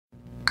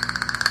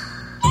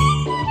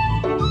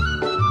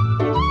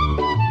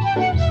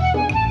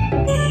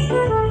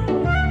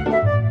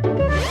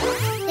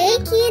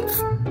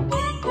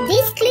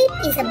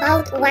is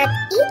about what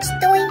each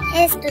toy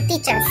has to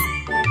teach us.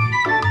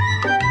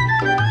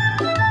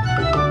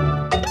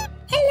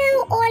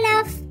 Hello,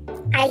 Olaf.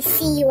 I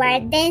see you are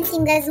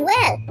dancing as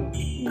well.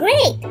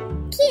 Great!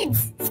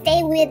 Kids,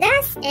 stay with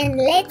us and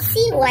let's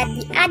see what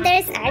the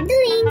others are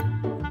doing.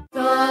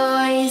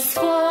 Toys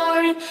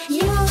for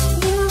you.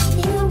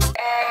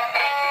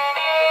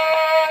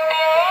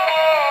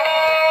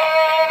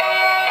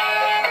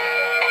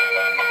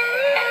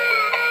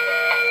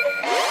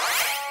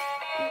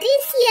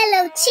 This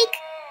yellow chick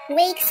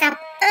wakes up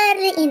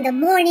early in the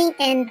morning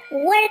and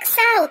works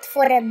out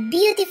for a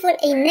beautiful,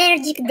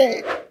 energetic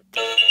day.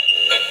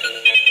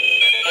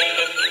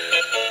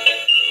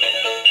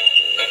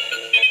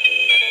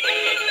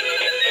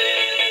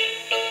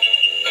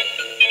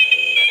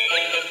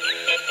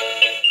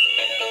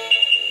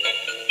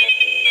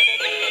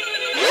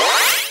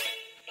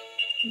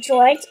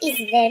 George is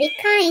very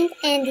kind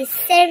and is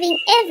serving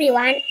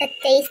everyone a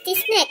tasty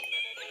snack.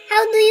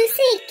 How do you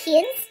say,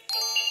 kids?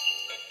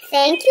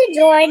 Thank you,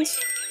 George.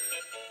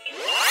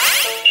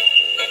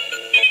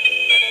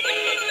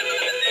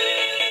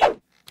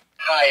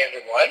 Hi,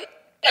 everyone.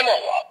 I'm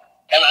Olaf,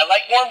 and I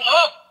like warm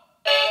hot.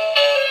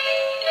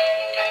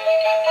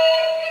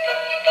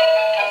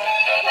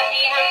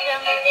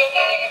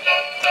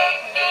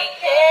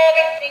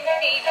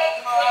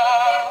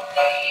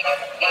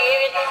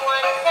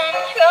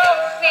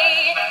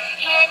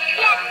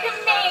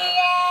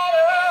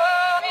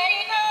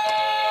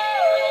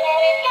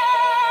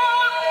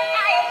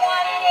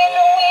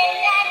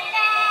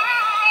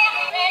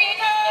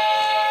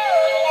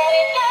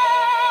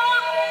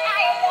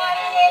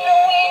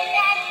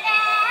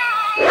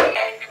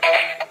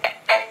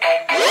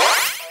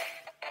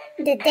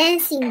 The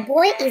dancing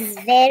boy is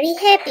very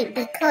happy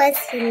because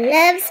he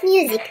loves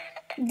music.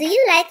 Do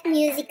you like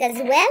music as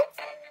well?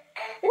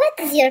 What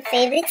is your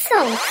favorite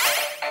song?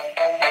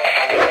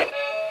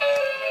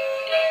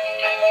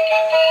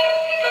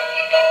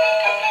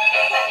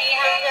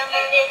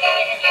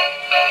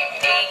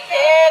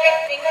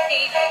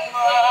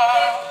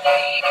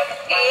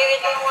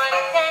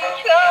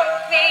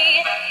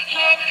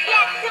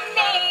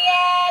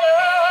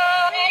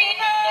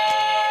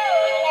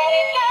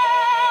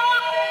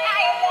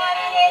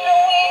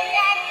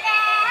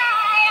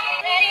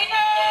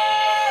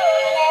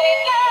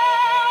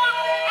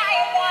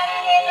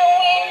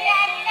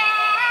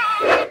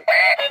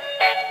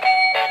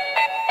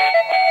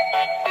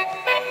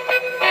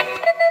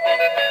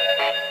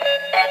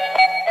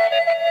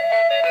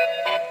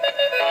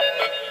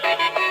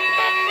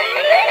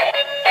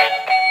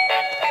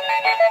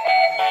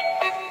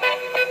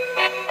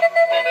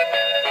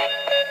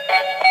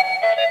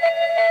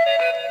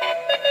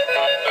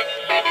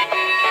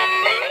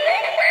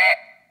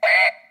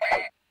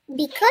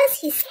 Because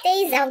he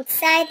stays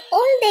outside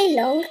all day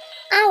long,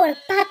 our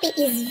puppy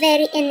is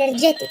very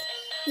energetic.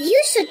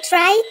 You should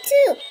try it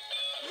too.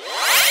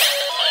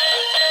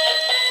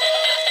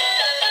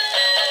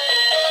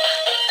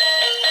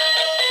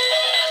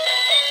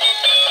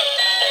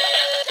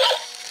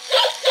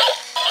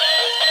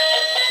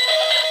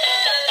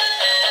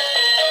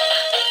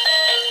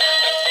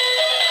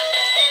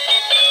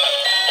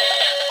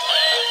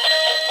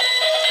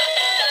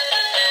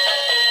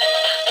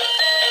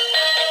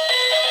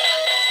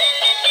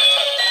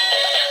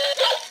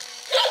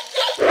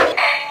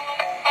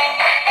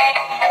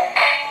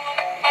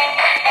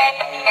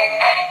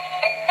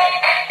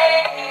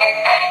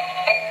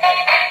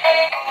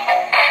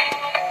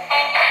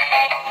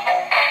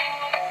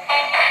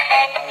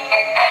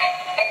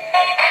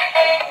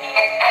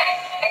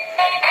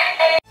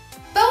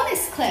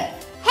 Bonus clip.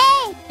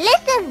 Hey,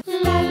 listen!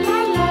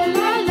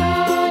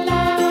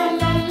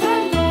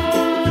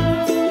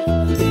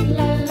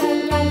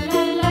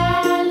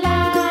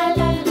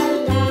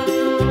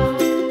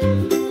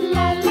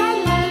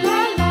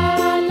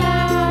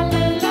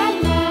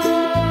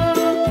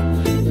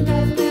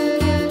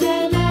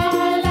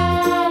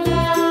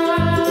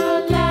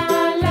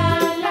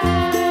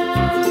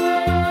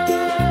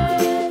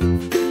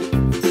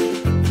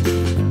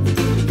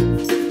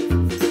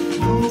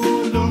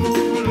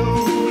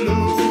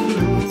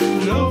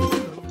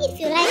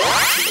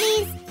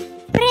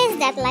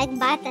 That like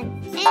button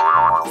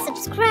and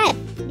subscribe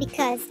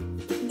because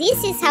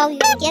this is how you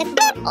get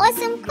more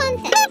awesome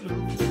content.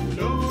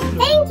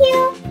 Thank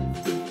you!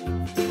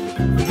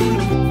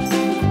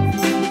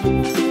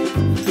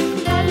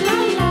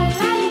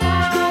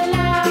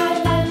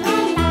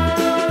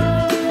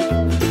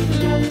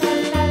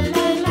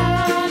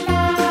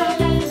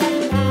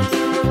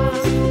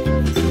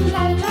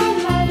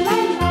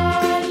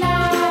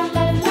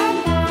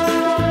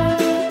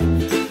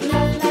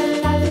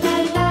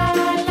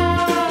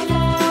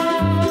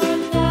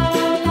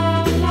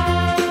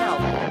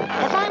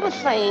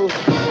 Saying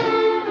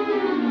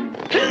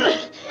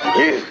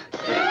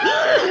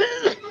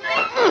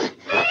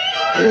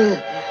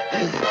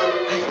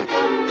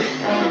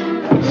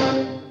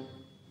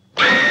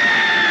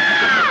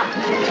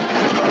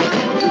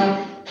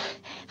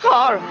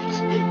all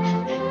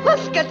right,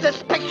 let's get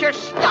this picture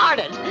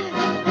started.